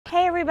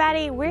Hey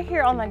everybody, we're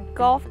here on the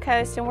Gulf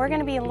Coast and we're going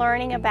to be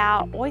learning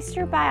about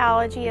oyster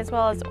biology as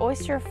well as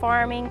oyster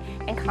farming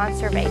and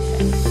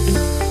conservation.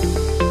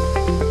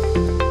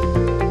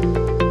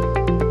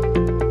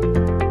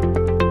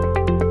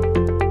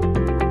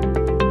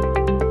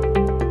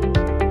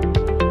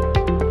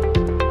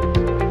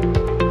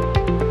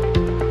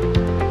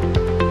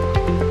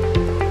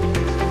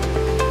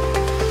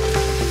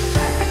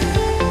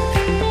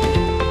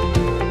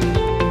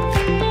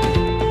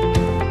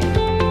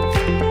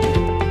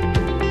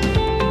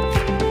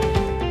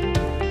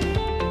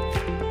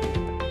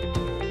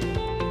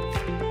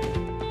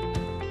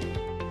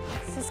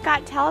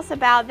 Scott, tell us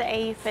about the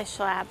AU Fish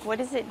Lab. What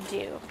does it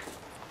do?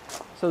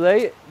 So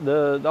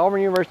the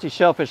Auburn University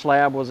Shellfish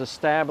Lab was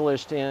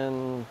established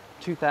in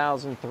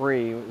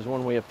 2003. It was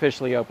when we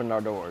officially opened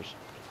our doors.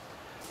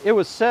 It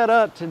was set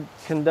up to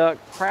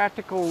conduct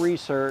practical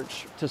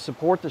research to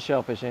support the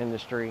shellfish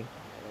industry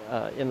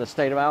in the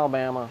state of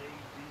Alabama,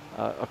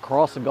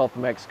 across the Gulf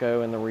of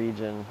Mexico and the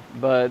region,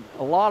 but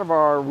a lot of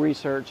our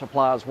research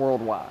applies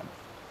worldwide.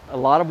 A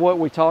lot of what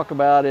we talk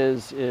about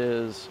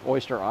is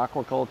oyster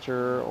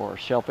aquaculture or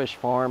shellfish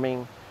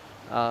farming,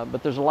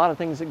 but there's a lot of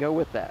things that go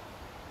with that.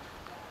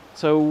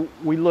 So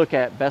we look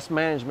at best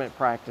management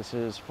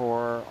practices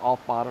for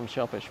off-bottom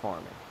shellfish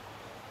farming.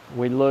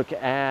 We look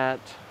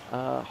at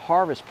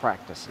harvest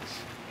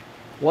practices.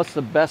 What's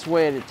the best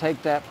way to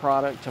take that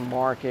product to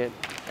market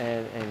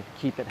and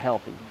keep it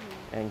healthy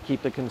and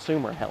keep the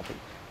consumer healthy?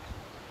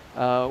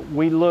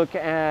 We look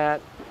at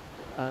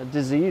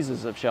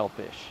diseases of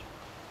shellfish.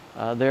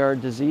 There are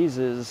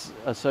diseases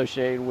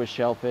associated with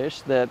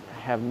shellfish that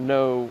have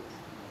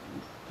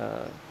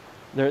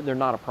they're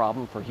not a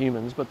problem for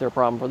humans, but they're a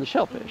problem for the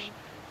shellfish.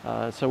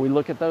 So we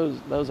look at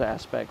those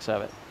aspects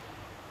of it.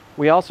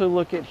 We also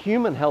look at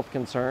human health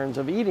concerns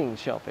of eating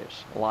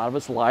shellfish. A lot of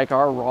us like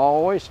our raw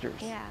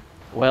oysters. Yeah.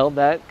 Well,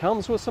 that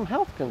comes with some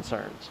health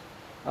concerns.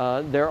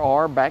 There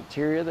are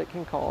bacteria that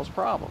can cause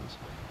problems.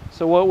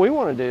 So what we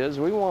want to do is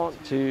we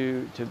want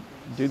to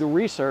do the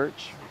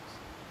research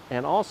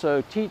and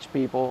also teach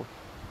people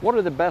what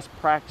are the best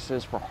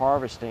practices for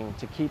harvesting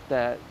to keep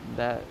that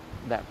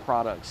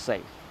product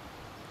safe.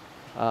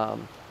 A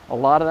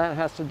lot of that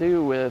has to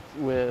do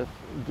with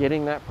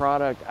getting that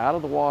product out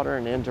of the water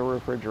and into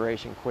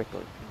refrigeration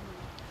quickly.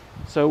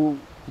 So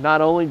not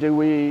only do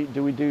we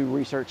do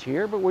research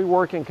here, but we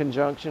work in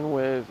conjunction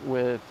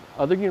with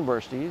other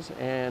universities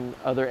and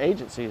other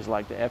agencies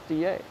like the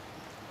FDA.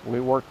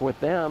 We work with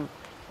them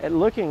at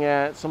looking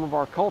at some of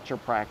our culture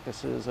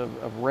practices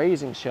of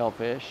raising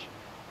shellfish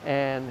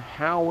and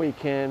how we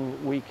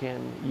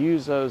can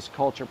use those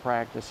culture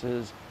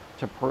practices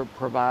to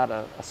provide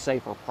a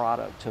safer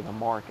product to the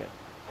market.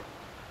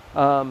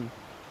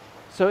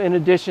 So in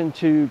addition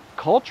to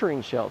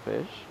culturing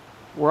shellfish,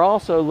 we're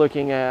also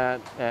looking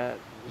at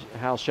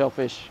how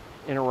shellfish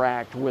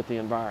interact with the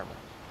environment.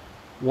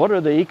 What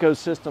are the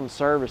ecosystem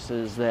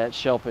services that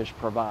shellfish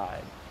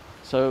provide?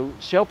 So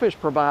shellfish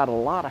provide a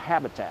lot of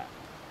habitat,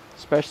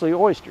 especially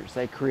oysters.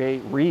 They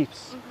create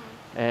reefs,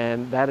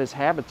 and that is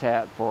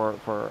habitat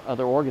for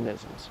other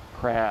organisms,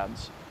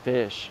 crabs,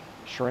 fish,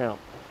 shrimp.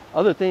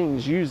 Other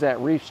things use that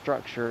reef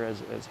structure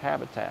as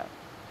habitat.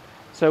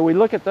 So we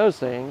look at those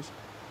things,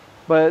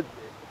 but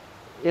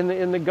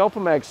in the Gulf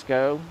of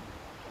Mexico,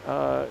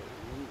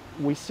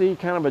 we see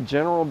kind of a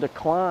general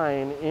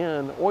decline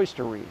in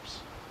oyster reefs.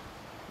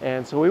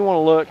 And so we want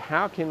to look,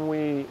 how can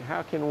we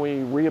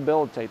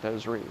rehabilitate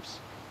those reefs?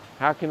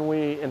 How can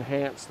we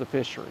enhance the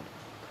fishery?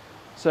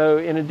 So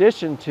in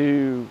addition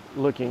to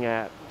looking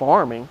at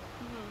farming,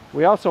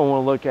 we also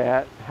want to look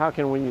at how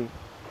can we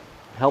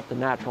help the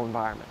natural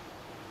environment.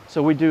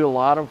 So we do a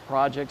lot of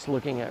projects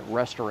looking at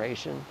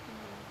restoration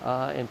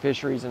and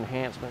fisheries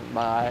enhancement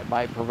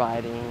by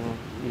providing,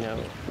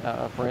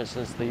 for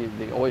instance,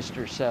 the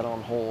oyster set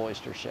on whole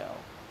oyster shell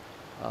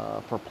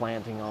for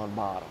planting on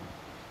bottom.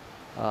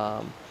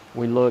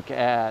 We look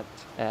at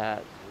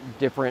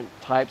different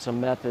types of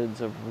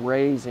methods of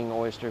raising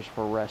oysters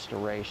for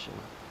restoration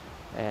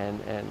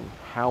and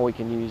how we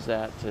can use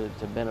that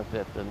to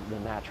benefit the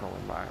natural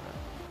environment.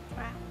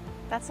 Wow,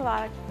 that's a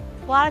lot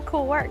of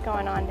cool work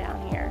going on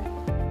down here.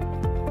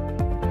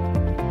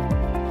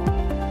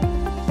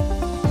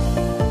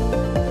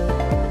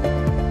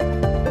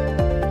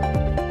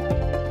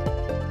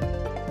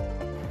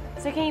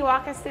 So can you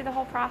walk us through the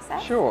whole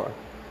process? Sure.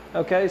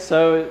 Okay,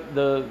 so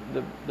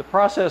the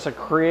process of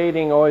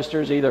creating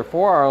oysters either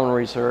for our own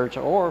research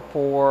or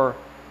for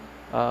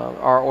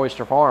our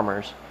oyster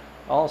farmers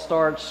all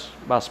starts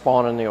by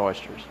spawning the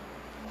oysters.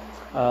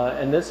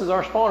 And this is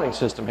our spawning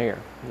system here.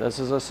 This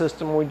is a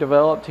system we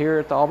developed here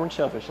at the Auburn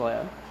Shellfish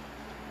Lab.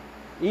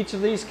 Each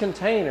of these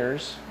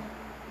containers,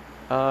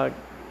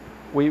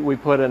 we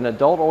put an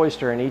adult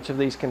oyster in each of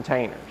these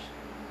containers.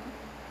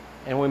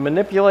 And we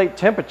manipulate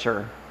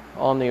temperature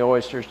on the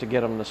oysters to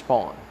get them to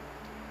spawn.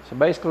 So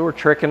basically we're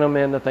tricking them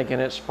into thinking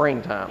it's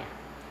springtime.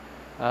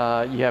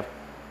 You have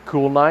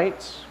cool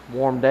nights,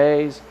 warm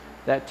days.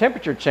 That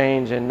temperature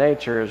change in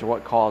nature is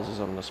what causes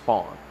them to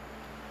spawn.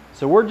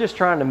 So we're just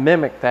trying to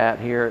mimic that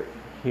here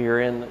here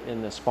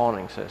in the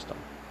spawning system.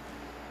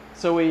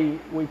 So we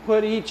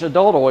put each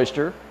adult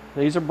oyster,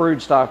 these are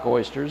broodstock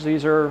oysters,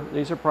 these are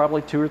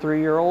probably 2 or 3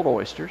 year old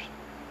oysters.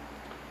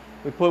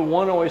 We put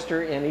one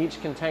oyster in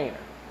each container.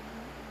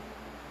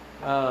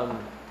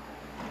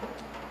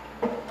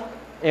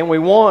 And we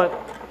want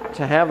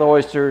to have the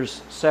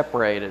oysters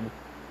separated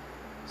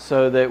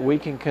so that we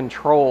can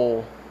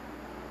control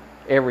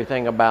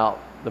everything about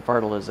the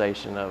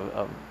fertilization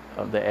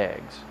of the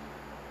eggs.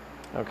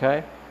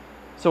 Okay?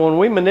 So when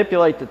we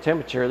manipulate the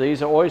temperature,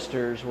 these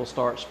oysters will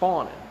start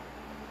spawning.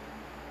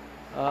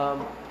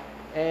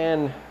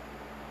 And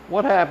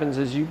what happens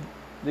is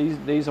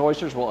these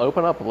oysters will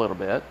open up a little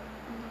bit,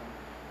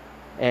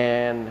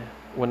 and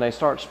when they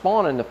start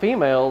spawning, the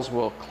females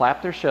will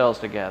clap their shells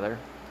together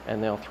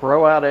and they'll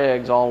throw out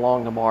eggs all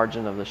along the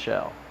margin of the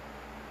shell.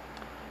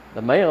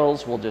 The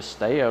males will just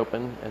stay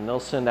open and they'll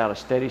send out a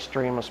steady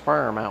stream of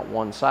sperm out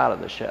one side of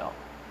the shell.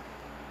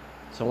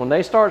 So when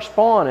they start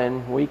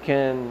spawning, we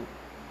can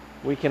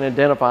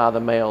identify the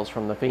males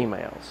from the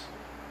females.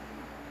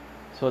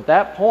 So at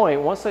that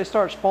point, once they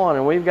start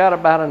spawning, we've got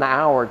about an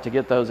hour to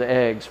get those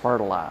eggs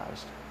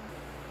fertilized.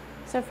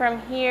 So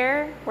from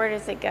here, where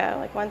does it go?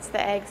 Like once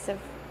the eggs have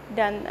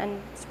done and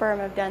sperm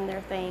have done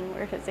their thing,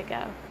 where does it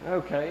go?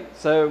 Okay,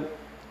 so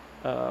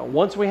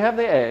once we have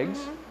the eggs,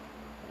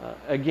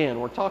 again,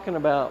 we're talking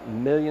about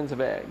millions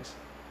of eggs.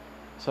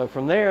 So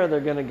from there,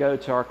 they're going to go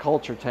to our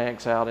culture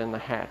tanks out in the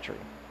hatchery.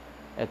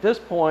 At this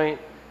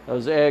point,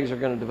 those eggs are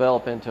going to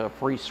develop into a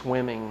free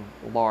swimming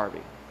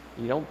larvae.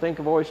 You don't think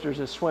of oysters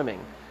as swimming,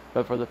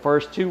 but for the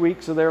first 2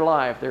 weeks of their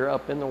life, they're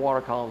up in the water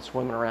column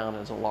swimming around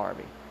as a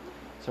larvae.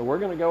 So we're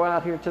going to go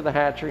out here to the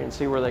hatchery and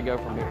see where they go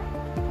from here.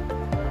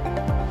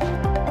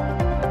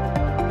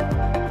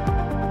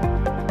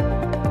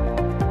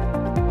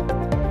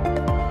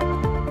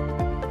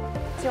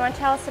 Do you want to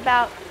tell us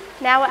about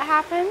now what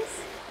happens?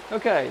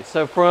 Okay,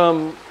 so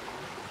from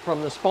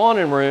the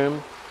spawning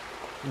room,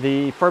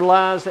 the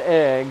fertilized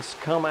eggs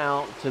come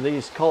out to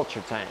these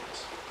culture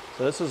tanks.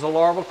 So this is a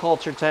larval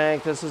culture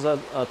tank. This is a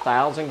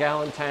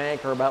 1,000-gallon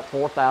tank, or about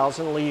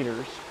 4,000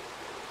 liters.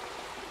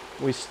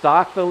 We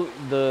stock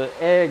the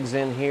eggs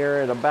in here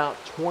at about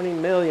 20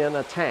 million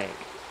a tank,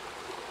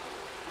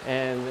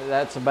 and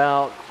that's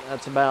about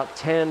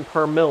 10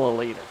 per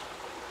milliliter.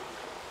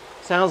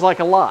 Sounds like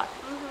a lot,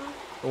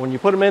 but when you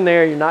put them in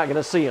there, you're not going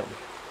to see them.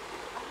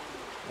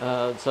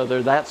 So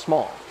they're that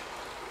small.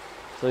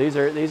 So these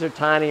are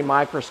tiny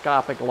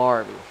microscopic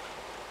larvae.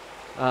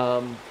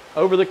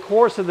 Over the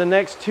course of the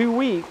next 2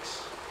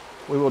 weeks,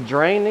 we will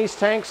drain these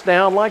tanks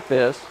down like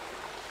this,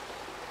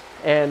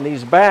 and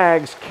these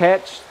bags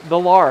catch the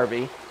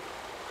larvae.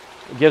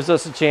 It gives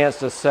us a chance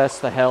to assess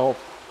the health,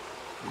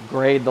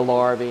 grade the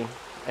larvae,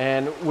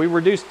 and we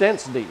reduce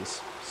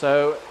densities.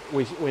 So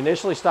we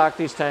initially stock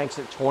these tanks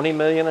at 20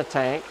 million a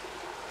tank.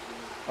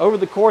 Over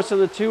the course of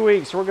the 2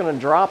 weeks, we're going to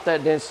drop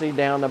that density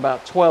down to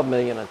about 12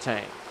 million a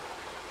tank.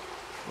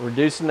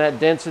 Reducing that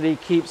density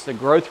keeps the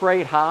growth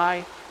rate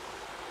high,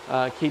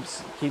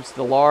 keeps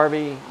the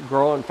larvae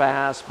growing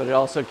fast, but it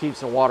also keeps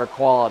the water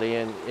quality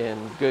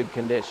in good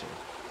condition.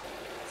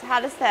 So how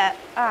does the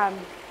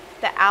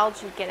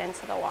algae get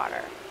into the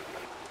water?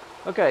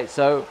 Okay,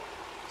 so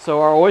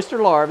our oyster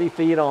larvae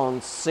feed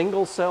on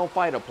single-cell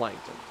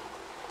phytoplankton,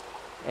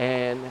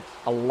 and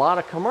a lot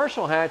of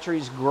commercial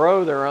hatcheries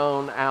grow their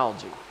own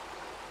algae.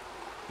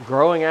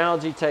 Growing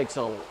algae takes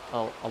a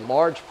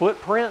large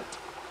footprint,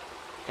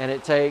 and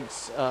it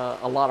takes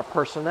a lot of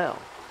personnel.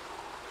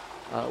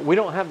 We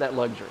don't have that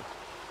luxury.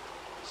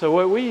 So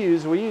what we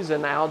use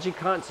an algae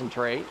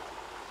concentrate.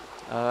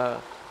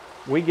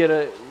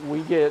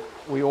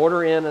 We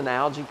order in an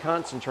algae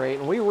concentrate,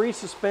 and we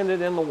resuspend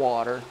it in the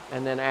water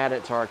and then add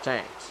it to our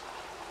tanks.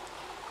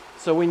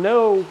 So we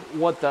know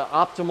what the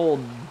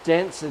optimal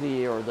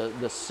density, or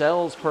the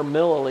cells per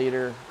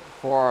milliliter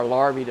for our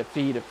larvae to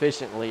feed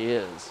efficiently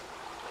is.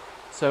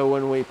 So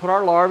when we put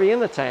our larvae in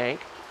the tank,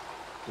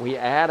 we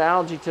add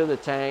algae to the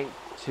tank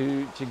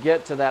to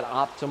get to that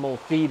optimal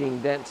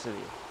feeding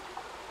density.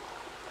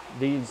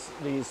 These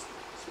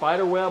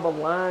spider web of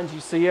lines you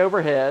see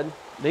overhead,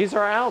 these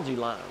are algae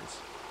lines,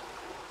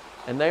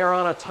 and they are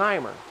on a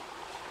timer.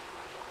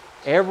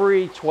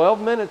 Every 12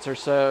 minutes or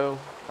so,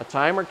 a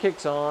timer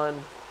kicks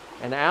on,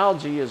 and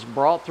algae is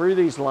brought through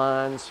these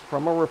lines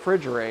from a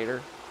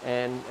refrigerator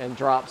and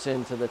drops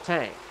into the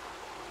tank.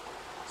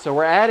 So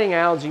we're adding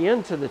algae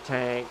into the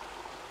tank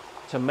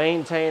to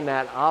maintain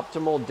that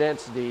optimal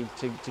density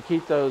to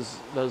keep those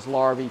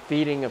larvae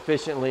feeding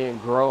efficiently and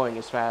growing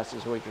as fast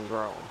as we can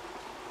grow them.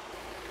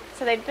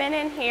 So they've been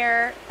in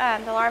here,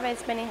 the larvae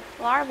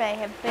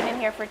have been in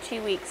here for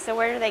 2 weeks. So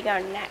where do they go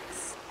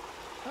next?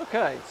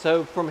 Okay,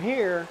 so from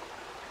here,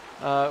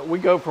 we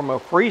go from a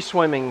free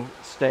swimming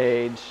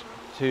stage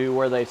to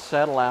where they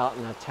settle out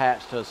and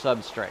attach to a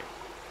substrate.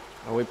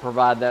 And we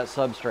provide that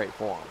substrate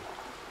for them.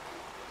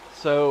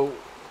 So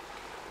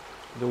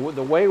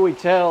the way we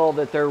tell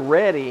that they're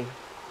ready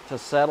to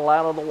settle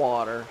out of the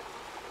water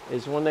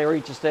is when they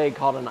reach a stage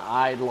called an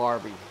eyed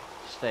larvae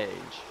stage.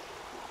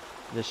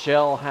 The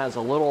shell has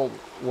a little,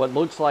 what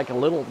looks like a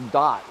little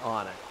dot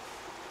on it.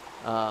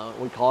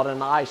 We call it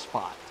an eye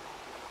spot.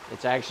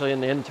 It's actually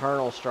an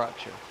internal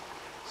structure.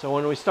 So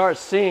when we start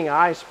seeing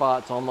eye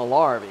spots on the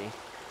larvae,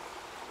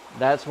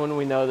 that's when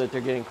we know that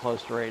they're getting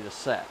close to ready to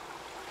set.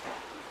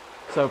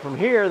 So from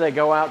here, they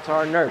go out to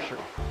our nursery.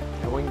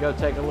 And we can go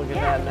take a look at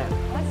that now.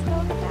 Let's go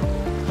look at that.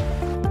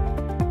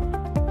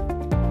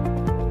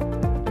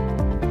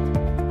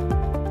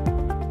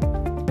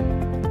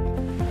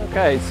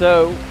 Okay,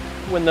 so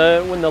when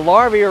the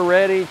larvae are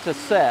ready to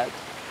set,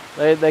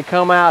 they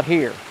come out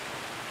here.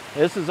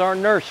 This is our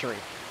nursery.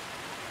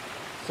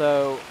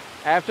 So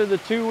after the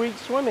 2-week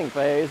swimming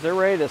phase, they're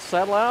ready to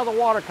settle out of the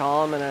water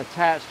column and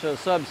attach to a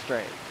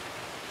substrate.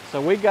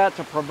 So we've got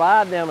to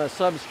provide them a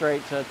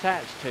substrate to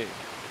attach to.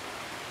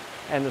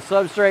 And the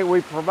substrate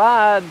we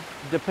provide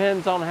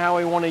depends on how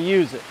we want to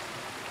use it.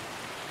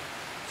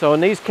 So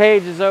in these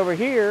cages over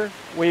here,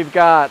 we've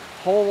got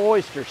whole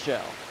oyster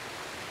shell.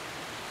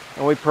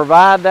 And we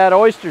provide that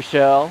oyster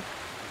shell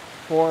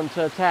for them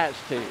to attach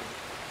to.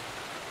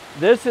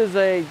 This is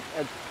a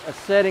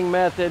setting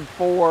method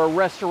for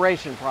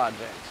restoration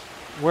projects,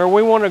 where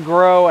we want to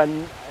grow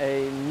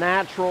a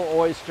natural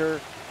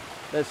oyster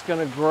that's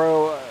going to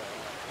grow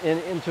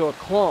into a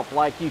clump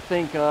like you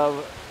think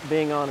of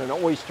being on an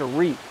oyster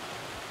reef.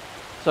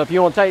 So if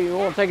you want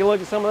to take a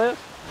look at some of this.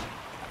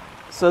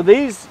 So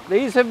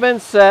these have been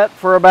set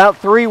for about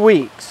 3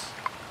 weeks.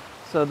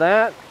 So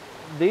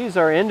these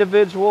are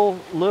individual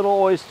little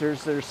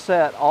oysters that are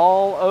set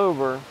all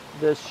over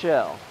this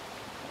shell.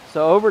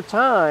 So over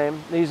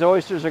time, these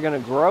oysters are going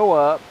to grow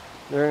up,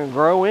 they're going to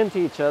grow into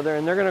each other,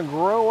 and they're going to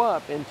grow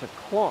up into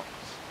clumps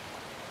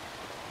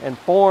and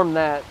form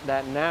that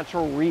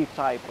natural reef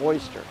type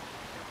oyster.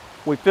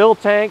 We fill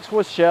tanks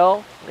with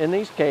shell in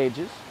these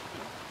cages.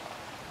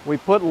 We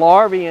put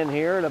larvae in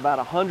here at about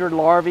 100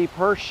 larvae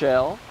per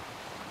shell.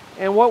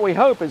 And what we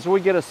hope is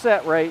we get a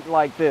set rate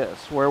like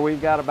this, where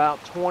we've got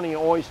about 20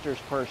 oysters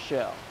per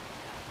shell.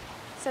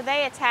 So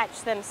they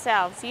attach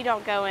themselves. You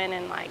don't go in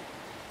and like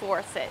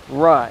force it.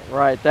 Right.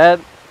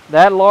 That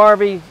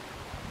larvae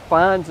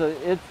finds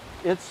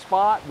its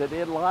spot that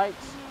it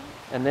likes,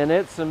 and then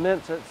it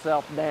cements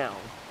itself down.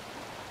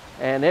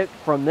 And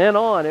from then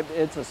on,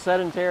 it's a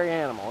sedentary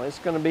animal. It's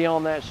going to be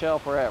on that shell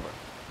forever.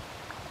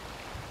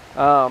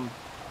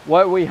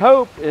 What we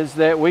hope is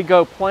that we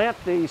go plant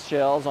these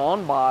shells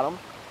on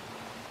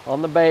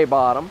the bay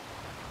bottom,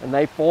 and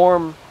they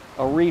form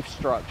a reef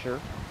structure.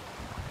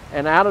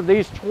 And out of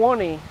these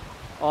 20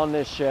 on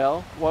this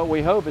shell, what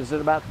we hope is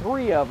that about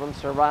 3 of them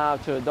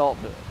survive to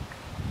adulthood.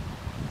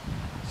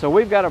 So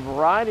we've got a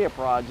variety of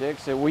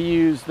projects that we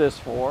use this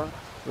for.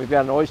 We've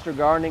got an oyster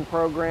gardening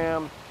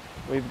program.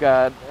 We've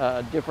got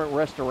different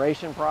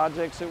restoration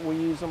projects that we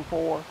use them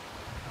for.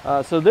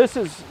 So this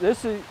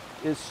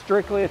is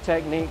strictly a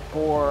technique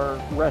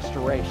for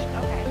restoration.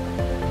 Okay.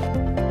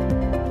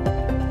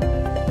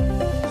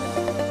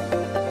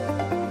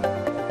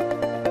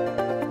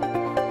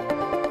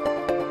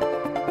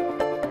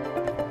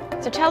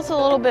 So tell us a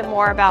little bit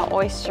more about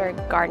oyster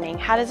gardening.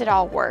 How does it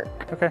all work?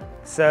 Okay,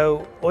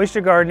 so oyster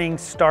gardening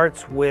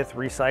starts with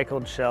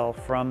recycled shell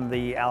from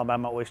the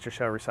Alabama Oyster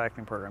Shell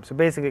Recycling Program. So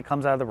basically it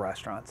comes out of the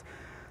restaurants.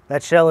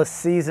 That shell is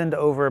seasoned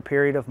over a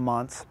period of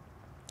months.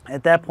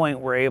 At that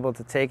point, we're able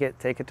to take it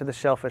to the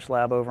shellfish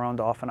lab over on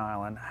Dauphin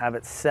Island, have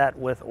it set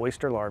with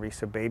oyster larvae,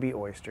 so baby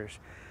oysters.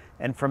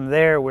 And from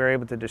there, we're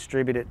able to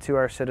distribute it to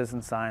our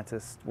citizen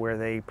scientists, where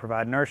they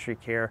provide nursery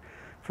care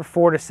for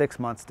 4 to 6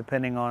 months,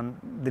 depending on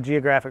the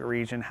geographic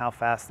region, how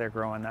fast they're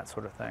growing, that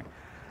sort of thing.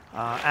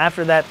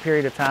 After that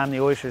period of time, the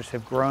oysters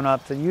have grown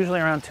up to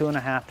usually around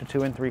 2.5 to 2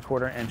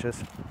 3/4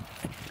 inches.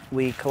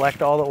 We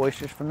collect all the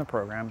oysters from the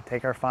program,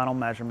 take our final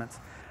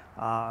measurements,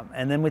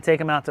 and then we take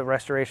them out to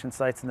restoration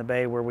sites in the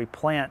bay, where we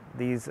plant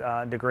these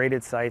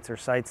degraded sites, or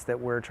sites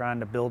that we're trying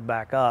to build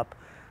back up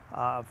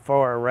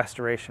for a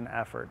restoration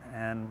effort.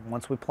 And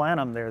once we plant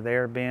them, they're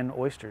there being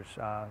oysters,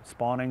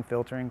 spawning,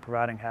 filtering,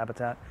 providing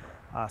habitat,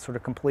 sort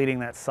of completing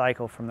that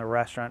cycle from the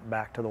restaurant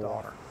back to the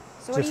water.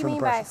 So what do you mean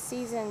by a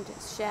seasoned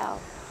shell?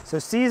 So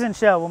seasoned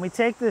shell, when we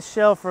take this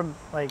shell from,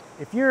 like,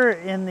 if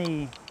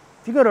you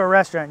go to a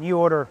restaurant and you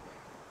order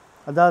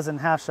a dozen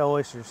half-shell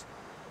oysters,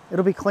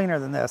 it'll be cleaner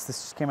than this.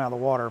 This just came out of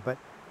the water, but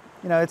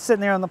you know, it's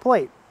sitting there on the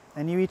plate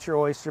and you eat your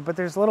oyster, but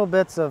there's little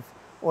bits of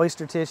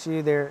oyster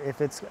tissue there.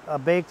 If it's a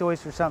baked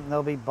oyster or something,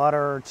 there'll be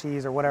butter or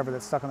cheese or whatever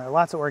that's stuck in there.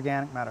 Lots of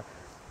organic matter.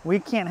 We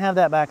can't have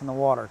that back in the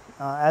water.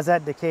 As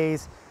that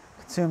decays,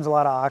 consumes a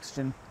lot of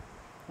oxygen,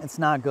 it's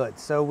not good.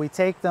 So we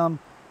take them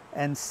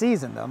and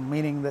season them,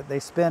 meaning that they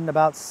spend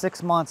about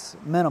 6 months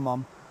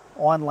minimum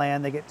on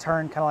land. They get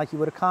turned kind of like you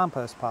would a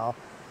compost pile.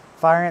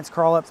 Fire ants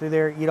crawl up through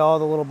there, eat all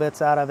the little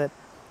bits out of it.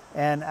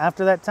 And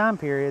after that time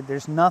period,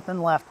 there's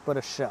nothing left but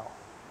a shell.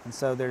 And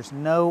so there's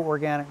no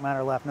organic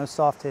matter left, no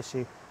soft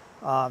tissue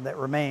that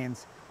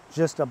remains,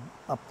 just a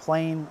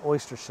plain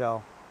oyster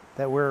shell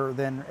that we're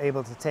then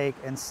able to take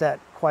and set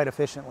quite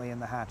efficiently in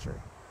the hatchery.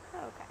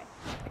 Okay.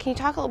 Can you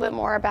talk a little bit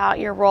more about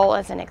your role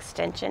as an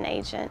extension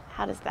agent?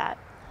 How does that?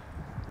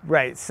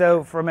 Right,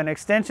 so from an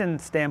extension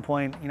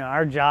standpoint,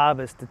 our job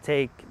is to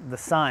take the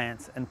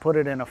science and put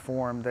it in a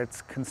form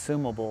that's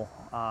consumable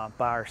by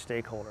our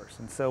stakeholders.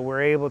 And so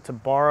we're able to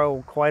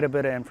borrow quite a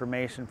bit of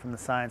information from the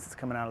science that's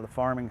coming out of the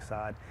farming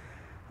side,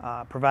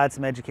 provide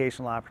some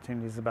educational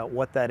opportunities about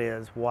what that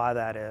is, why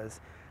that is,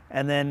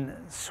 and then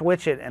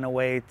switch it in a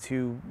way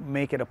to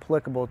make it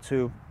applicable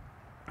to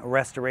a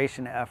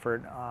restoration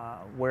effort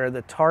where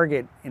the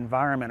target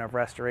environment of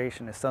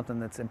restoration is something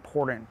that's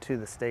important to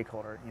the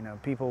stakeholder.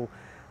 People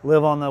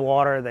live on the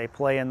water, they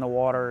play in the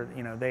water,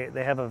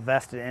 they have a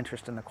vested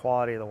interest in the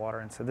quality of the water,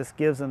 and so this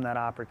gives them that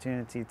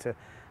opportunity to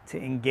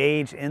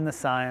engage in the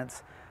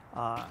science,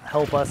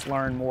 help us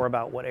learn more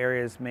about what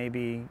areas may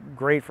be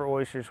great for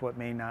oysters, what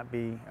may not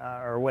be,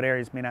 or what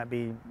areas may not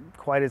be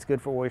quite as good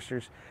for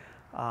oysters,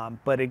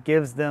 but it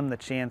gives them the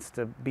chance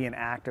to be an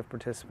active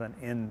participant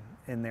in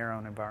their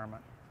own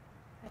environment.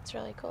 That's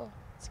really cool.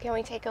 So can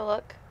we take a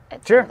look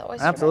at Sure, some of the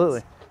oyster absolutely.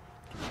 beds?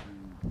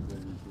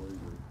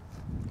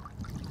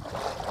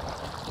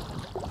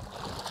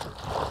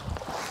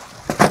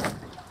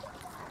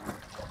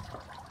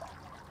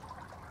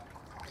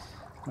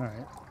 All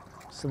right,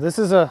 so this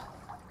is a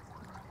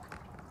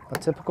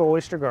typical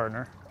oyster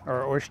gardener,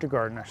 or oyster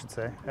garden, I should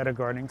say, at a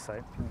gardening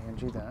site. Let me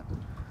hand you that.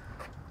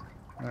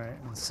 All right,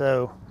 and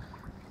so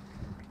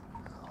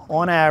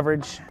on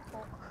average,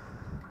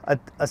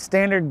 a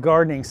standard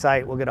gardening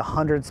site will get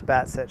 100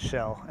 spat set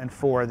shell and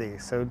 4 of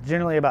these. So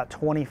generally about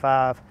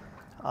 25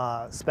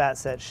 spat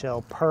set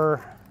shell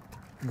per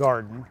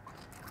garden.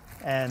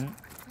 And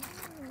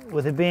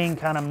with it being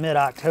kind of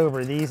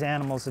mid-October, these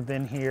animals have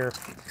been here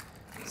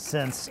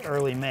since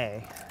early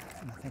May.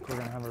 And I think we're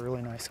gonna have a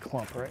really nice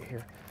clump right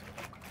here.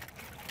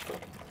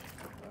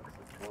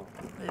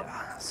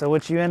 Yeah. So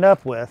what you end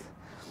up with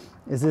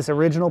is this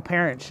original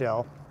parent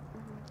shell.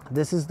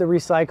 This is the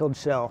recycled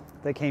shell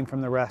that came from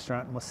the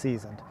restaurant and was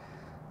seasoned.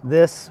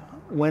 This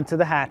went to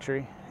the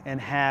hatchery and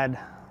had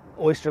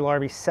oyster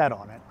larvae set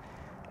on it.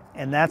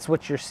 And that's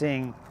what you're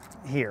seeing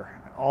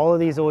here. All of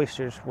these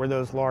oysters were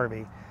those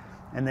larvae,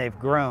 and they've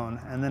grown.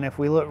 And then if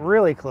we look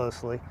really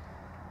closely,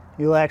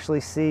 you'll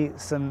actually see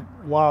some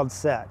wild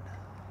set.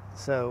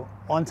 So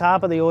on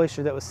top of the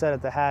oyster that was set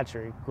at the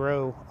hatchery,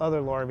 grow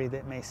other larvae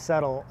that may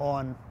settle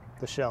on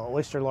the shell.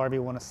 Oyster larvae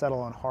want to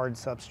settle on hard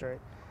substrate.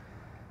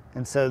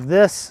 And so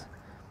this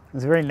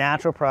is a very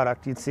natural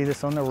product. You'd see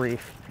this on the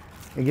reef.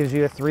 It gives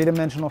you a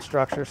 3-dimensional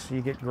structure, so you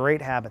get great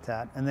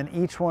habitat. And then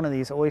each one of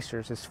these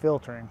oysters is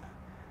filtering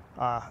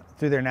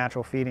through their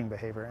natural feeding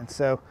behavior. And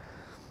so,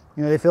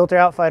 they filter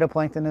out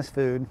phytoplankton as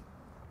food.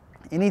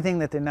 Anything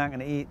that they're not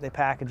going to eat, they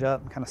package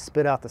up and kind of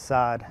spit out the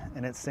side,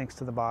 and it sinks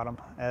to the bottom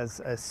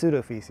as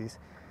pseudofeces.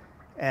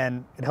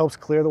 And it helps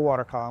clear the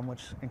water column,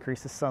 which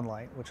increases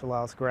sunlight, which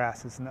allows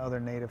grasses and other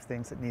native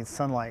things that need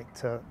sunlight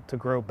to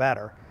grow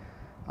better.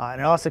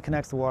 And it also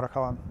connects the water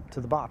column to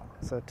the bottom,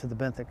 so to the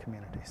benthic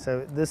community.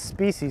 So this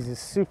species is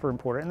super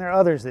important, and there are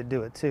others that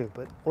do it too,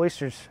 but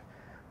oysters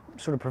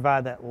sort of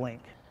provide that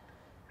link.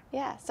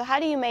 Yeah, so how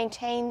do you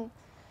maintain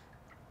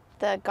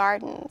the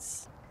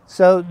gardens?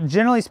 So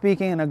generally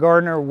speaking, a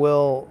gardener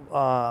will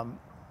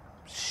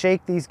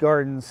shake these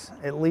gardens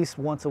at least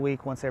once a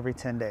week, once every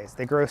 10 days.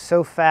 They grow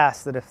so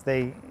fast that if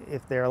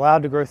they're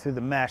allowed to grow through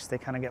the mesh, they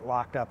kind of get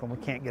locked up and we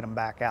can't get them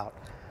back out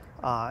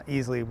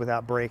easily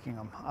without breaking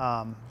them.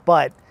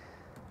 But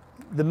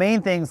the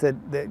main things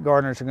that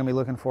gardeners are going to be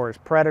looking for is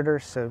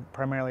predators, so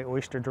primarily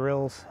oyster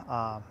drills,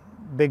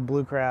 big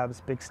blue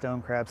crabs, big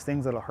stone crabs,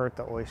 things that'll hurt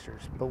the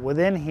oysters. But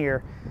within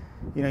here,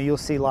 you'll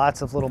see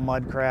lots of little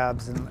mud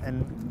crabs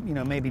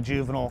and maybe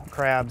juvenile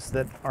crabs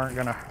that aren't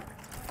going to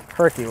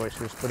hurt the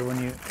oysters. But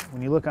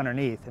when you look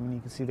underneath, I mean, you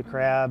can see the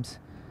crabs,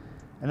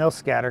 and they'll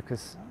scatter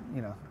because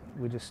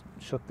we just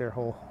shook their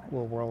whole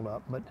little world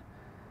up. But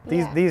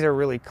these are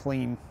really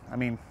clean. I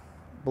mean,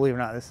 believe it or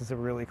not, this is a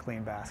really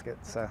clean basket.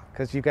 So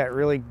because you've got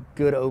really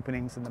good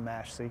openings in the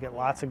mesh, so you get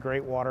lots of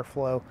great water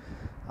flow.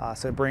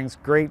 So it brings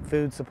great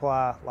food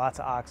supply, lots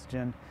of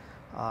oxygen,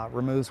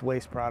 removes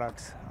waste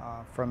products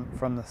from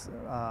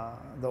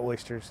the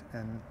oysters,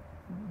 and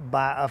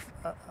by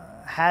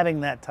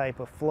having that type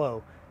of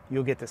flow,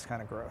 you'll get this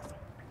kind of growth.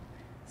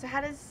 So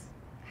how does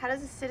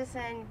a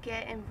citizen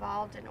get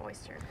involved in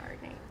oyster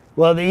gardening?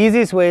 Well, the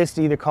easiest way is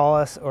to either call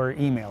us or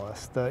email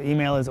us. The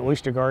email is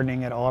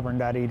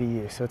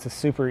oystergardening@auburn.edu, so it's a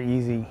super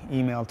easy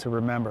email to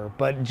remember.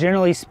 But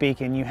generally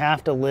speaking, you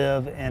have to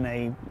live in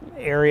an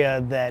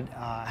area that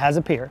has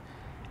a pier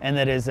and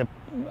that is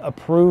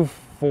approved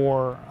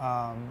for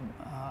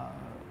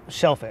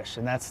shellfish,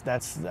 and that's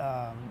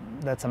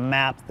a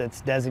map that's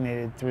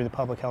designated through the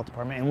Public Health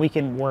Department, and we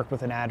can work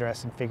with an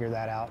address and figure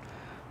that out.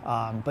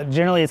 But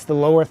generally, it's the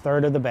lower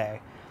third of the bay.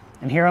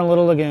 And here on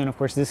Little Lagoon, of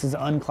course, this is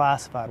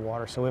unclassified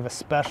water, so we have a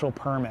special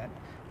permit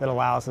that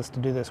allows us to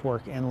do this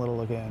work in Little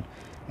Lagoon.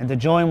 And to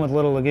join with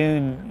Little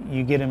Lagoon,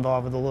 you get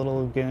involved with the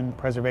Little Lagoon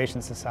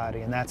Preservation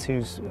Society, and that's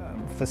who's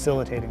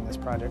facilitating this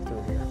project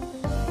through here.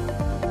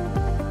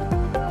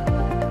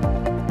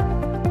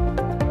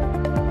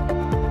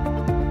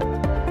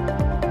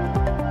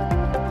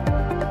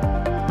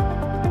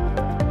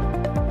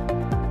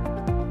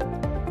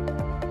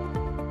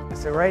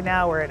 right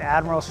now we're at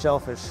Admiral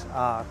Shellfish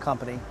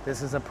Company.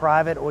 This is a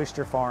private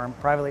oyster farm,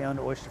 privately owned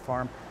oyster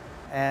farm,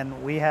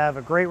 and we have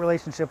a great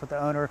relationship with the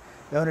owner.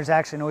 The owner's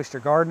actually an oyster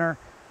gardener,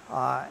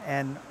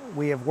 and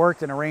we have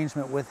worked an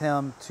arrangement with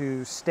him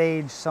to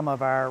stage some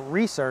of our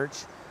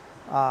research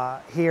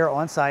here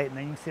on site. And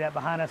then you can see that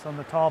behind us on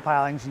the tall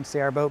pilings. You can see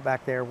our boat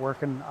back there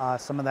working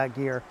some of that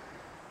gear.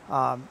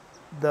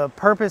 The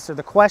purpose or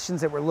the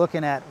questions that we're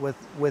looking at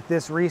with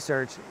this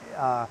research,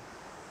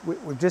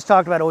 we've just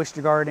talked about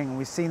oyster gardening, and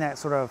we've seen that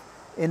sort of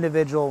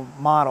individual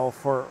model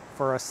for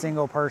a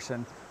single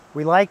person.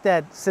 We like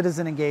that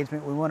citizen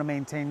engagement. We want to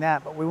maintain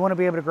that, but we want to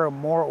be able to grow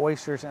more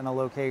oysters in a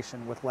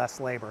location with less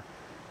labor.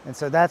 And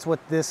so that's what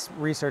this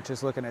research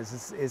is looking at,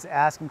 is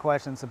asking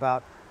questions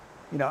about,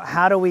 you know,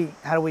 how do we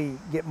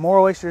get more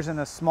oysters in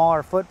a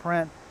smaller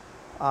footprint?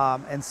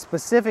 And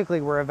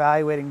specifically, we're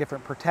evaluating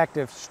different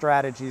protective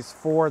strategies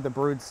for the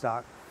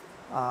broodstock.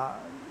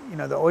 You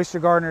know, the oyster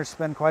gardeners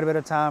spend quite a bit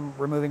of time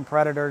removing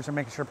predators or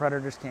making sure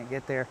predators can't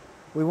get there.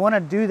 We want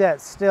to do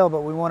that still,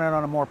 but we want it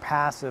on a more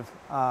passive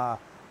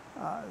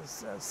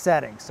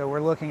setting. So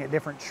we're looking at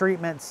different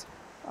treatments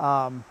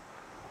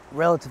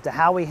relative to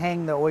how we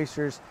hang the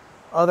oysters,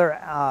 other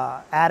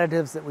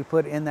additives that we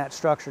put in that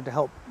structure to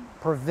help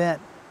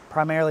prevent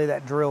primarily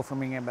that drill from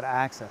being able to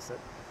access it.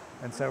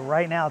 And so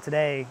right now,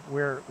 today,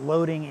 we're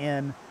loading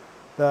in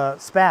the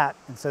spat.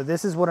 And so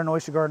this is what an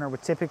oyster gardener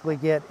would typically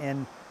get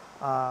in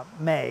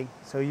May.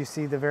 So you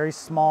see the very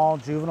small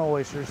juvenile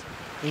oysters.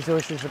 These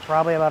oysters are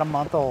probably about a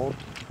month old.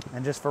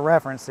 And just for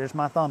reference, there's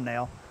my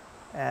thumbnail.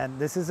 And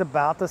this is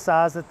about the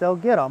size that they'll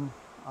get them.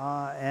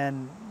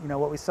 And you know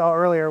what we saw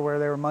earlier where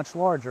they were much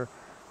larger,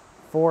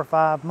 4 or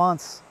 5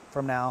 months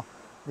from now,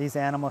 these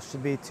animals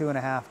should be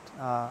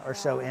 2.5 or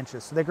so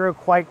inches. So they grow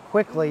quite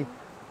quickly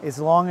as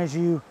long as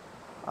you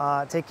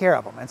take care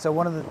of them. And so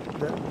one of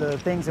the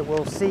things that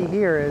we'll see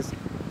here is,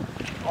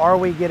 are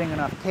we getting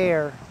enough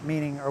care,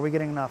 meaning are we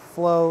getting enough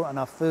flow,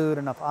 enough food,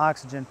 enough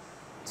oxygen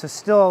to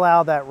still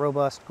allow that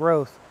robust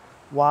growth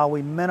while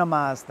we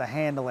minimize the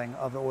handling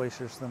of the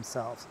oysters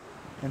themselves.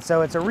 And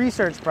so it's a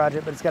research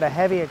project, but it's got a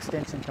heavy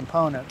extension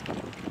component.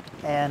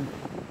 And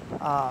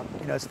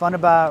you know, it's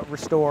funded by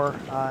Restore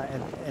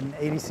and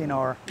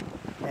ADCNR.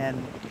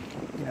 And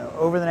you know,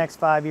 over the next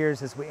 5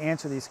 years, as we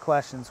answer these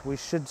questions, we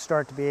should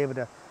start to be able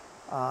to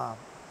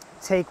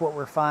take what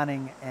we're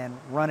finding and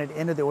run it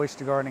into the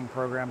oyster gardening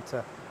program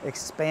to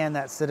expand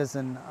that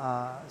citizen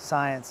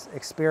science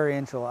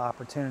experiential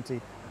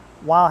opportunity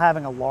while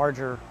having a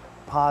larger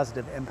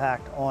positive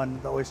impact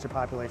on the oyster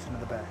population of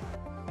the bay.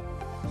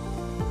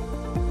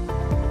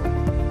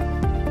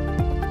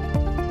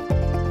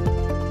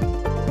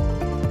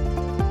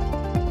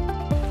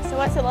 So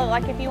what's it look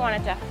like if you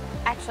wanted to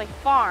actually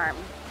farm?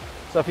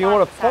 So if you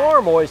want to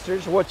farm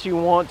oysters, what you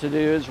want to do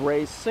is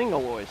raise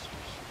single oysters.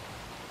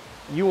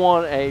 You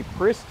want a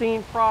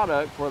pristine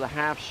product for the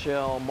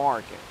half-shell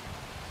market.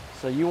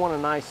 So you want a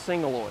nice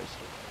single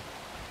oyster.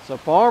 So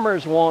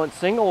farmers want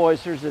single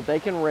oysters that they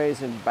can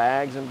raise in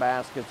bags and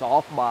baskets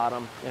off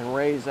bottom and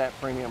raise that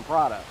premium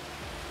product.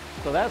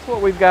 So that's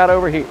what we've got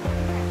over here.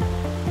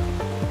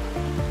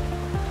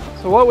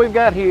 So what we've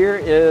got here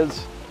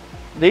is,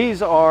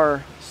 these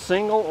are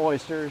single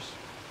oysters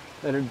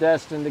that are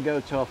destined to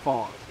go to a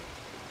farm.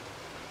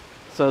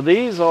 So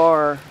these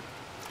are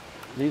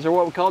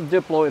what we call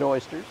diploid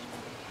oysters.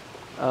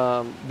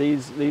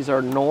 These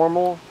are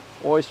normal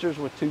oysters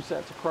with 2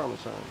 sets of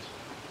chromosomes.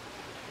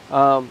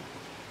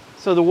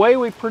 So the way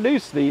we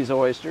produce these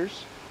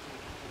oysters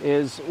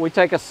is we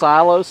take a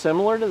silo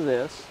similar to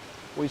this.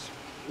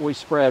 We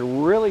spread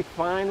really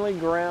finely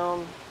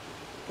ground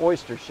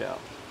oyster shell.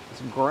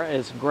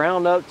 It's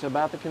ground up to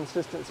about the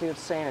consistency of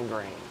sand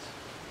grains.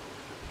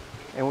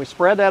 And we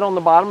spread that on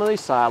the bottom of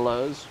these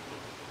silos.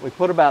 We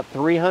put about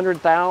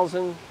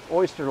 300,000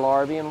 oyster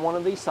larvae in one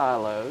of these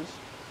silos.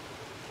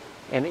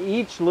 And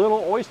each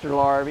little oyster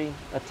larvae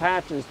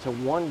attaches to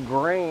 1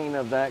 grain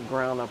of that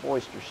ground up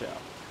oyster shell.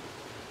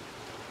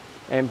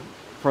 And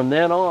from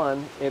then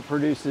on, it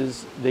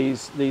produces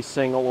these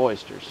single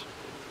oysters.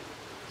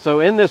 So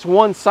in this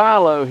one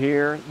silo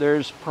here,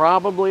 there's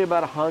probably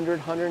about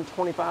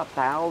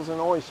 125,000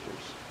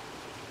 oysters.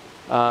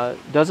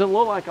 Doesn't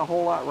look like a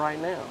whole lot right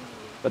now,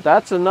 but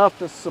that's enough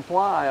to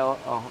supply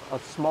a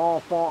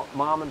small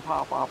mom and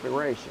pop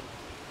operation.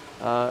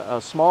 A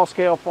small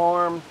scale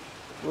farm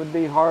would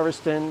be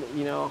harvesting,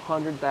 you know,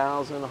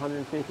 100,000,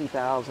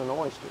 150,000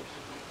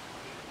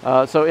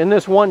 oysters. So in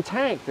this one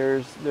tank,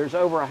 there's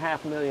over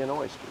 500,000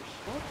 oysters.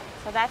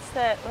 So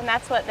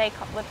that's what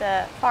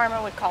the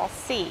farmer would call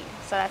seed.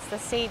 So that's the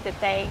seed that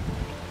they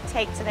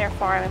take to their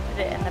farm and put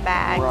it in the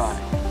bags.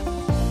 Right.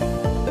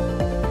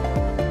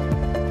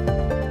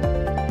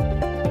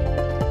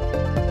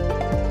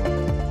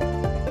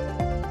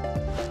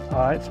 All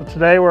right, so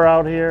today we're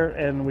out here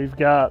and we've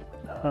got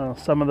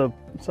some of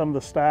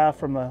the staff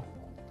from the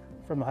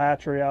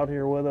hatchery out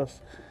here with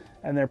us,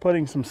 and they're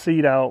putting some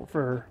seed out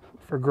for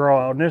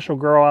initial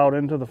grow out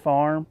into the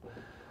farm.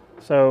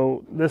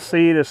 So this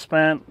seed is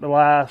spent the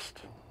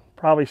last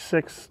probably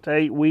 6 to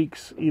 8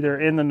 weeks either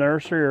in the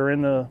nursery or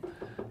in the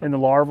in the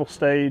larval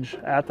stage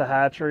at the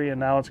hatchery, and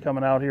now it's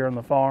coming out here on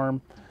the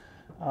farm.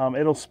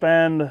 It'll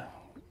spend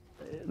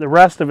the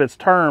rest of its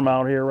term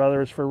out here,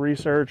 whether it's for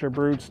research or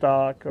brood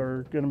stock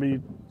or going to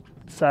be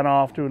sent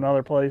off to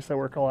another place that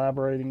we're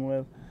collaborating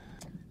with.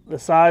 The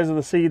size of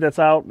the seed that's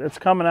out, it's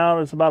coming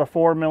out, it's about a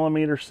 4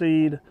 millimeter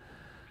seed,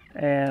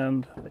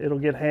 and it'll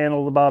get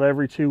handled about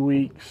every 2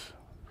 weeks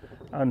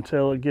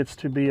until it gets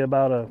to be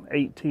about a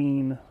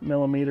 18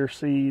 millimeter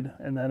seed,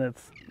 and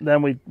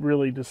then we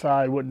really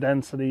decide what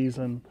densities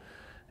and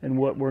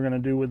what we're going to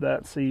do with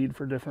that seed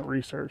for different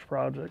research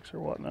projects or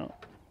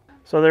whatnot.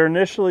 So they're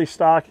initially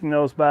stocking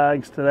those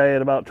bags today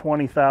at about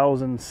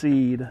 20,000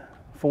 seed,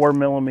 4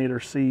 millimeter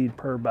seed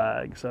per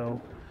bag.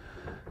 So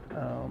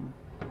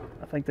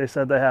I think they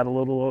said they had a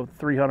little over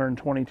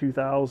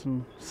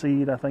 322,000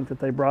 seed, I think, that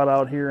they brought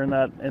out here in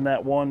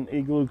that one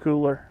igloo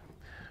cooler.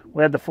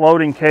 We had the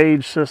floating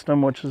cage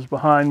system, which is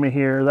behind me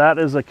here. That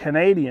is a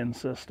Canadian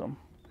system.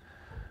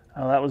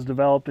 That was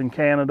developed in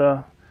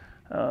Canada.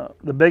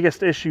 The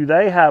biggest issue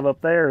they have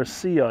up there is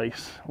sea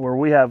ice, where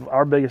we have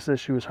our biggest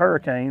issue is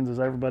hurricanes, as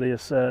everybody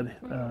has said.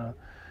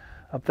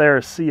 Up there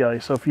is sea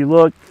ice. So if you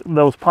look,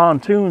 those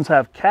pontoons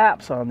have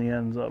caps on the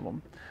ends of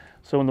them.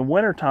 So in the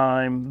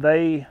wintertime,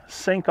 they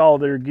sink all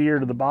their gear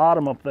to the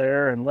bottom up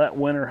there and let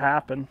winter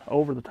happen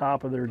over the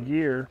top of their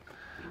gear.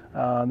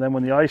 Then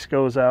when the ice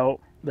goes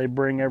out, they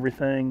bring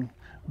everything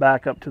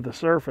back up to the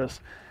surface.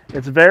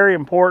 It's very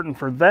important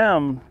for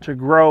them to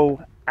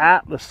grow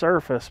at the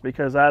surface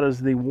because that is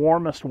the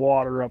warmest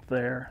water up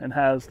there and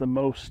has the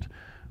most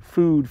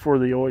food for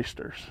the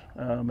oysters.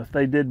 If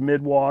they did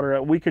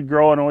midwater, we could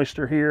grow an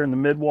oyster here in the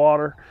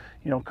midwater,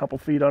 a couple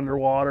feet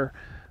underwater,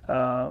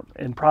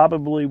 and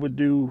probably would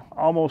do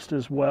almost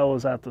as well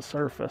as at the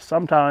surface.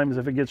 Sometimes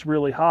if it gets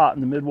really hot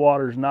and the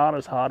midwater is not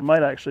as hot, it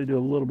might actually do a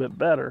little bit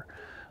better.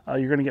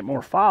 You're going to get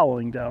more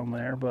fouling down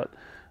there, but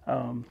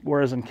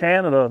whereas in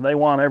Canada, they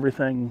want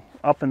everything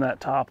up in that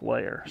top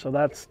layer. So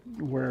that's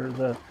where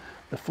the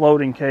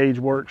floating cage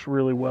works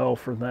really well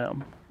for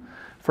them.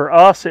 For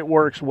us, it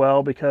works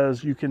well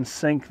because you can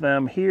sink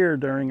them here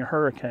during a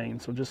hurricane.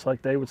 So just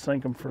like they would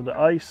sink them for the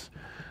ice,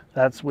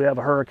 we have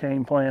a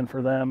hurricane plan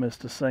for them, is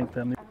to sink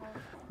them.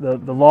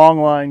 The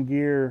long line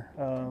gear,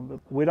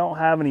 we don't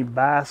have any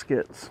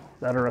baskets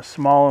that are a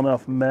small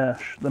enough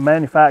mesh. The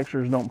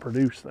manufacturers don't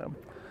produce them.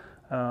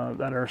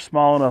 That are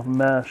small enough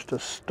mesh to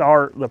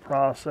start the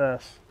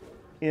process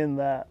in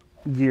that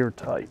gear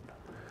type.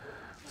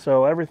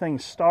 So everything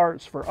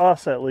starts, for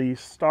us at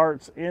least,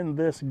 starts in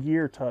this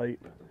gear type.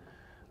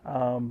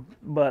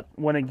 But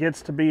when it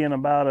gets to be in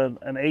about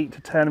an 8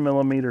 to 10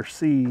 millimeter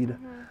seed,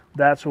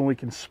 that's when we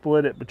can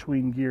split it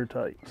between gear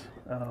types.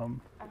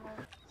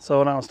 So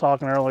when I was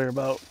talking earlier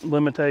about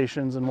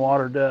limitations and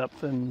water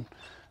depth and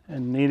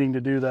needing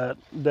to do that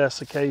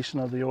desiccation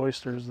of the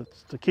oysters,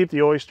 that's to keep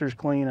the oysters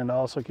clean and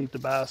also keep the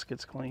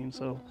baskets clean.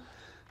 So,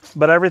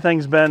 but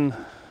everything's been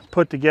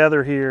put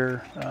together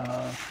here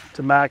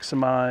to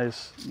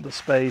maximize the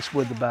space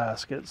with the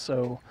baskets.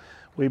 So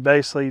we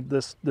basically,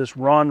 this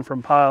run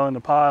from piling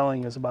to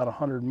piling is about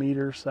 100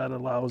 meters. That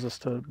allows us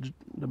to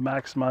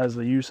maximize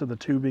the use of the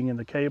tubing and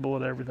the cable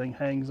that everything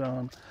hangs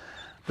on.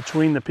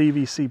 Between the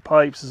PVC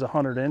pipes is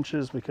 100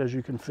 inches because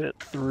you can fit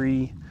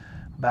 3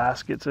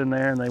 baskets in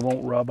there and they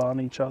won't rub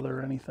on each other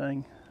or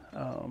anything.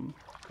 And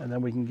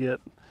then we can get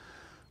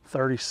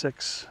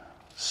 36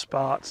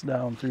 spots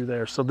down through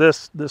there. So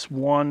this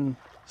one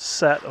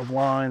set of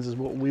lines is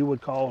what we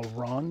would call a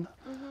run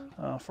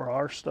for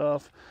our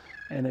stuff,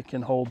 and it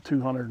can hold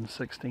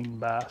 216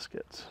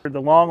 baskets.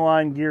 The long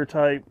line gear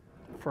type,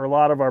 for a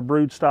lot of our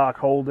brood stock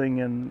holding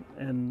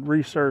and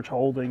research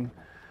holding,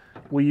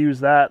 we use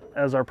that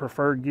as our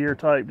preferred gear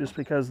type just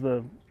because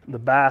the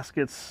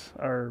baskets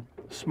are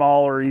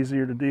smaller,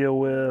 easier to deal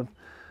with.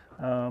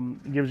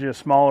 It gives you a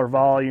smaller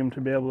volume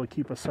to be able to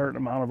keep a certain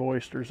amount of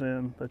oysters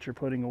in that you're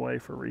putting away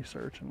for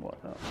research and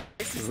whatnot.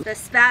 This is the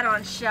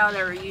spat-on shell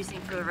that we're using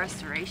for the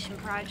restoration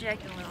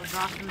project in Little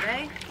Gotham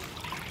Bay.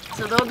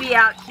 So they'll be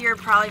out here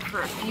probably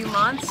for a few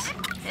months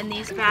in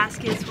these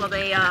baskets while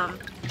they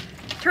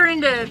turn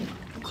into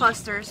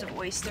clusters of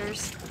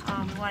oysters.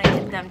 We want to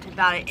get them to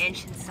about 1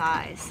 inch in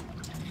size.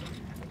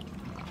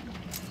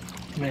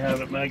 You may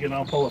have it, Megan.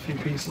 I'll pull a few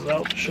pieces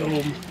out to show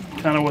them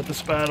kind of what the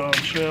spat-on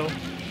shell.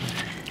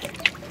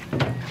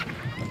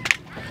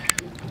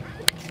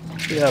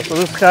 Yeah, so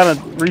this is kind of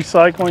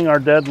recycling our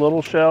dead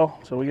little shell.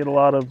 So we get a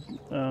lot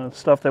of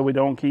stuff that we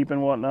don't keep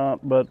and whatnot,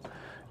 but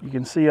you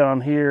can see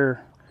on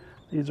here,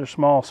 these are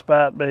small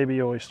spat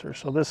baby oysters.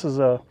 So this is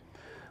a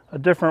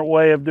different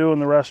way of doing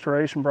the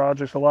restoration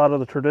projects. A lot of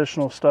the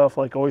traditional stuff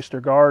like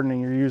oyster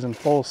gardening, you're using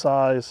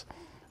full-size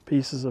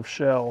pieces of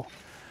shell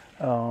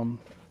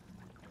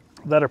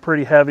that are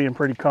pretty heavy and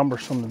pretty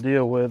cumbersome to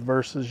deal with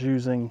versus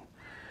using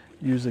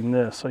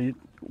this. So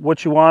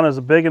what you want is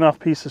a big enough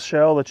piece of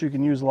shell that you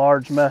can use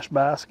large mesh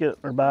basket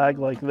or bag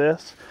like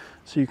this,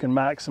 so you can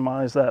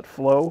maximize that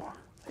flow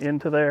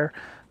into there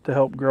to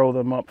help grow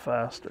them up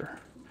faster.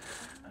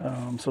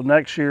 So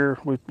next year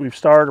we've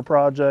started a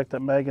project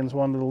that Megan's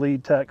one of the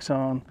lead techs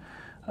on.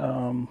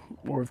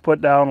 We've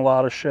put down a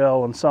lot of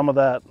shell, and some of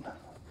that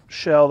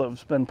shell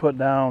that's been put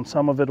down,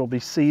 some of it will be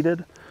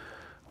seeded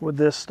with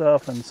this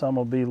stuff, and some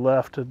will be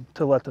left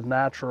to let the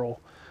natural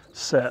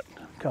set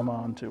come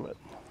onto it.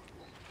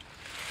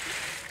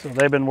 So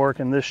they've been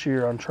working this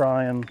year on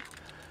trying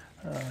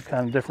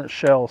kind of different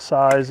shell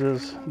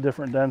sizes,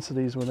 different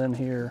densities within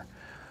here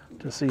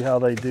to see how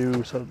they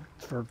do.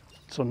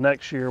 So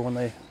next year when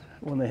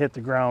they hit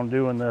the ground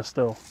doing this,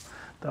 they'll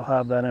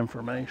have that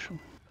information.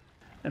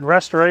 And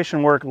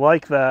restoration work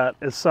like that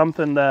is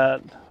something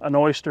that an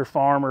oyster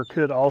farmer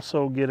could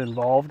also get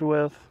involved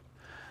with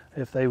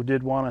if they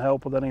did want to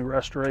help with any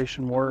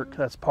restoration work.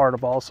 That's part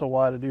of also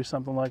why to do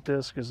something like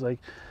this, because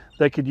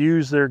they could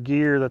use their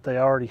gear that they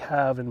already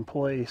have in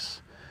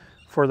place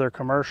for their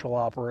commercial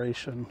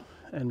operation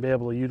and be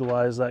able to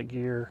utilize that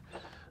gear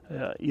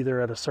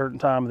either at a certain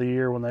time of the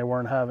year when they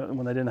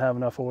didn't have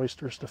enough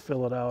oysters to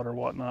fill it out or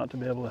whatnot, to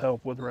be able to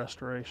help with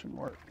restoration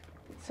work.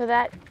 So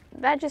that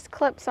just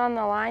clips on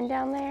the line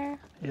down there?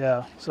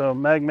 Yeah, so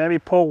Meg, maybe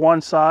pull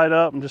one side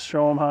up and just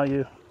show them how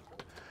you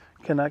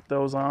connect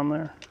those on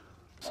there.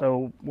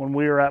 So when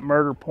we were at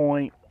Murder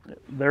Point,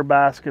 their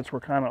baskets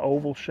were kind of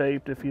oval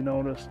shaped, if you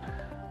noticed.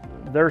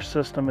 Their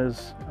system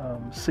is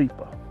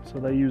SEPA, so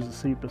they use the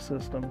SEPA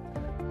system.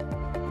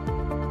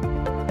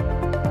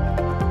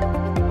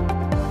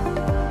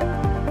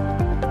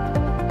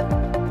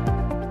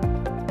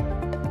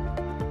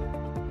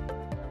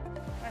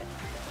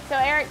 So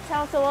Eric,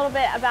 tell us a little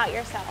bit about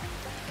yourself.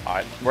 All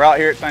right, we're out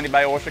here at Sandy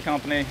Bay Oyster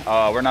Company.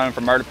 We're known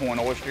for Murder Point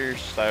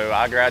oysters. So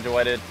I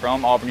graduated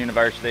from Auburn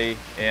University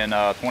in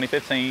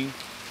 2015,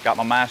 got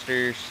my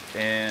master's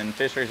in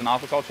fisheries and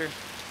aquaculture.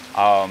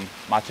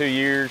 My 2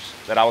 years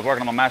that I was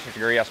working on my master's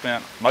degree, I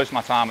spent most of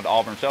my time at the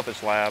Auburn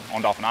Shellfish Lab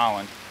on Dolphin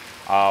Island.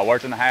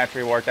 Worked in the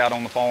hatchery, worked out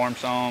on the farm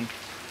some,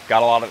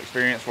 got a lot of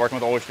experience working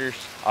with oysters.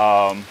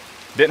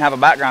 Didn't have a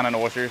background in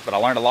oysters, but I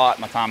learned a lot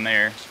in my time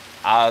there.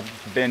 I've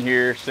been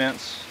here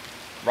since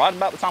right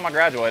about the time I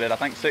graduated. I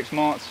think 6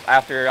 months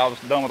after I was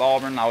done with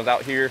Auburn, I was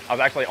out here. I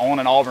was actually on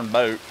an Auburn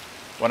boat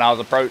when I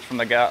was approached from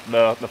the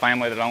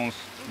family that owns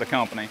the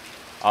company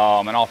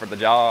and offered the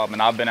job.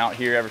 And I've been out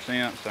here ever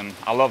since, and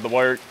I love the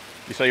work.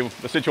 You see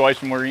the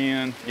situation we're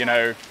in, you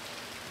know,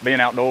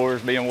 being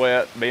outdoors, being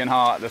wet, being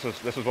hot, this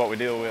is what we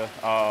deal with.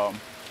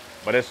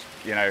 But this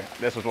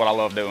is what I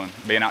love doing,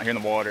 being out here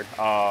in the water.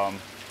 I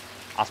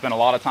spent a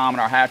lot of time in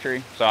our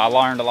hatchery, so I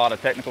learned a lot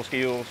of technical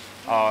skills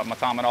my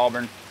time at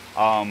Auburn.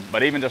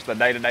 But even just the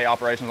day-to-day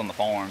operations on the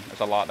farm, it's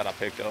a lot that I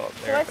picked up.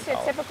 So what's your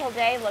typical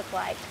day look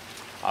like?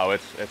 Oh,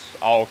 it's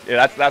all,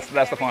 yeah, that's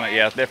the fun of it.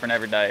 Yeah, it's different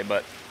every day.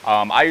 But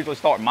I usually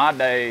start my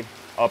day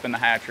up in the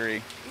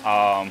hatchery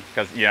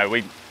because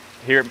we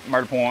here at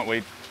Murder Point,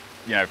 we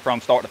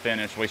from start to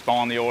finish, we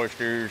spawn the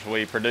oysters,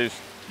 we produce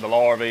the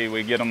larvae,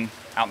 we get them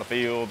out in the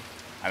field,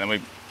 and then we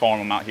farm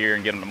them out here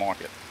and get them to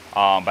market.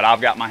 But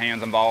I've got my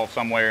hands involved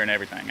somewhere in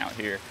everything out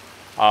here.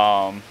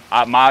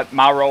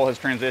 My role has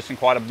transitioned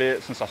quite a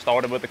bit since I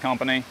started with the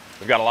company.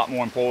 We've got a lot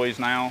more employees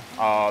now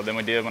than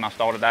we did when I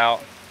started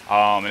out,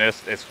 and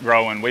it's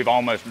growing. We've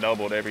almost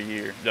doubled every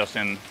year just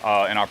in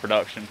our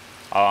production,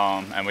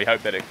 and we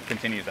hope that it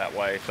continues that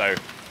way. So,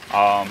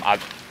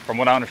 from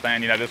what I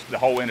understand, the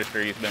whole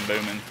industry has been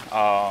booming.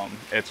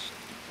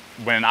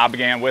 When I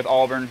began with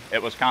Auburn,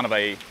 it was kind of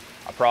a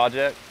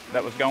project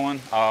that was going.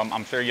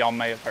 I'm sure y'all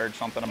may have heard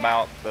something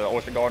about the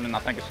oyster gardening. I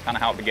think it's kind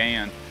of how it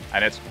began.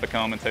 And it's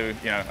become into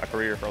a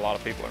career for a lot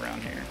of people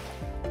around here.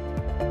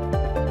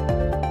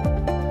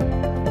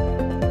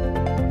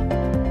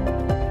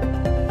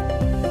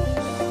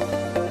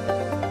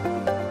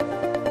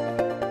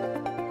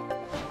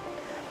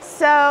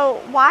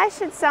 So why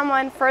should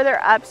someone further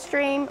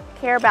upstream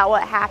care about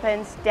what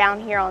happens down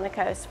here on the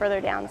coast,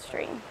 further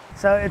downstream?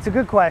 So it's a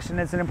good question.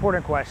 It's an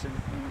important question.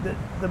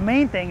 The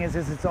main thing is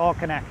it's all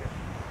connected.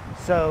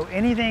 So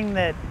anything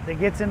that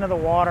gets into the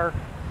water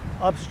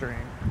upstream,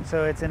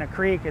 so it's in a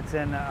creek, it's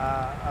in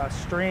a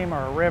stream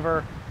or a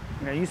river,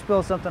 you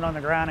spill something on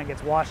the ground, it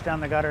gets washed down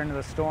the gutter into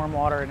the storm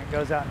water and it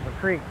goes out into the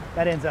creek,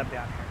 that ends up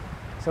down here.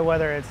 So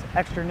whether it's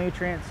extra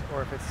nutrients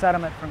or if it's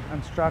sediment from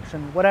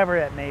construction, whatever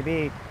it may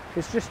be,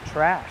 it's just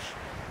trash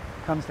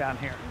comes down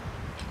here.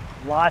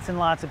 Lots and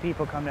lots of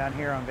people come down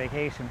here on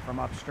vacation from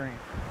upstream.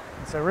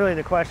 And so really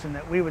the question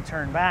that we would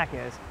turn back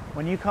is,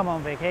 when you come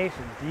on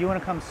vacation, do you want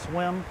to come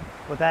swim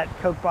with that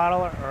Coke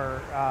bottle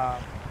or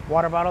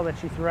water bottle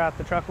that you threw out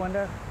the truck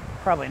window?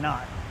 Probably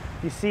not.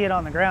 If you see it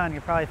on the ground,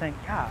 you probably think,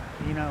 God,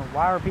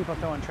 why are people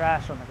throwing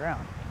trash on the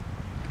ground?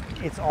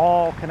 It's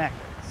all connected.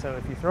 So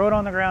if you throw it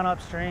on the ground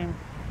upstream,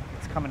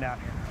 it's coming down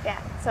here.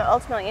 Yeah, so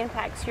ultimately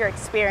impacts your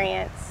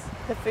experience,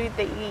 the food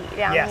that you eat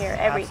down here,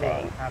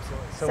 everything.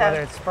 Absolutely. So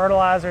whether it's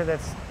fertilizer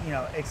that's,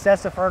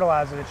 excessive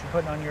fertilizer that you're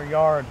putting on your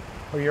yard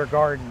or your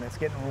garden that's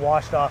getting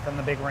washed off in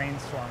the big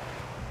rainstorm,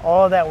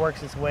 all of that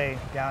works its way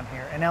down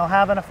here and it'll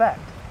have an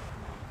effect.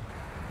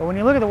 But when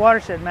you look at the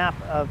watershed map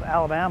of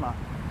Alabama,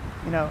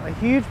 a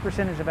huge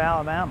percentage of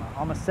Alabama,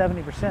 almost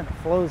 70%,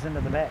 flows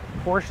into the bay.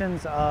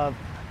 Portions of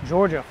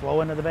Georgia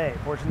flow into the bay.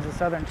 Portions of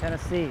southern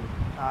Tennessee,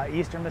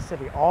 eastern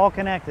Mississippi, all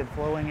connected,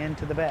 flowing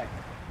into the bay.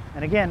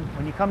 And again,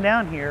 when you come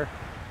down here,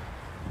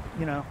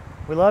 you know,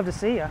 we love to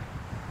see you.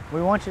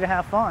 We want you to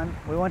have fun.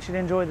 We want you to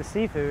enjoy the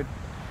seafood.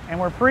 And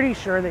we're pretty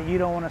sure that you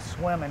don't want to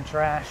swim in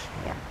trash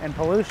and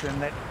pollution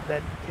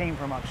that came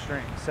from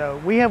upstream.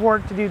 So we have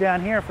work to do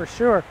down here for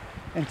sure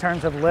in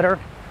terms of litter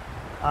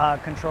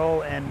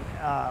control and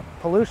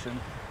pollution.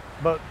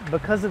 But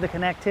because of the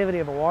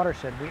connectivity of a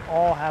watershed, we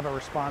all have a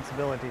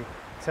responsibility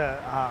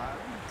to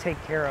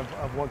take care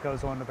of what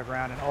goes onto the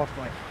ground and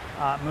ultimately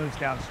moves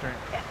downstream.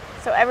 Yeah.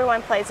 So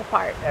everyone plays a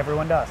part.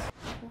 Everyone does.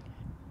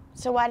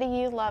 So why do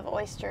you love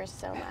oysters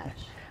so much?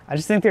 I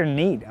just think they're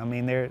neat. I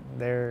mean,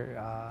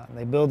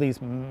 they build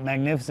these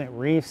magnificent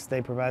reefs.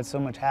 They provide so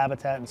much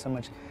habitat and so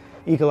much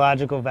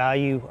ecological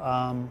value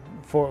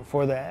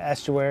for the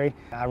estuary.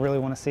 I really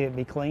want to see it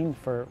be clean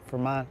for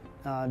my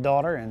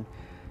daughter, and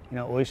you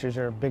know, oysters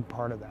are a big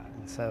part of that.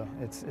 And so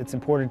it's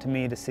important to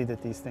me to see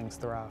that these things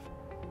thrive.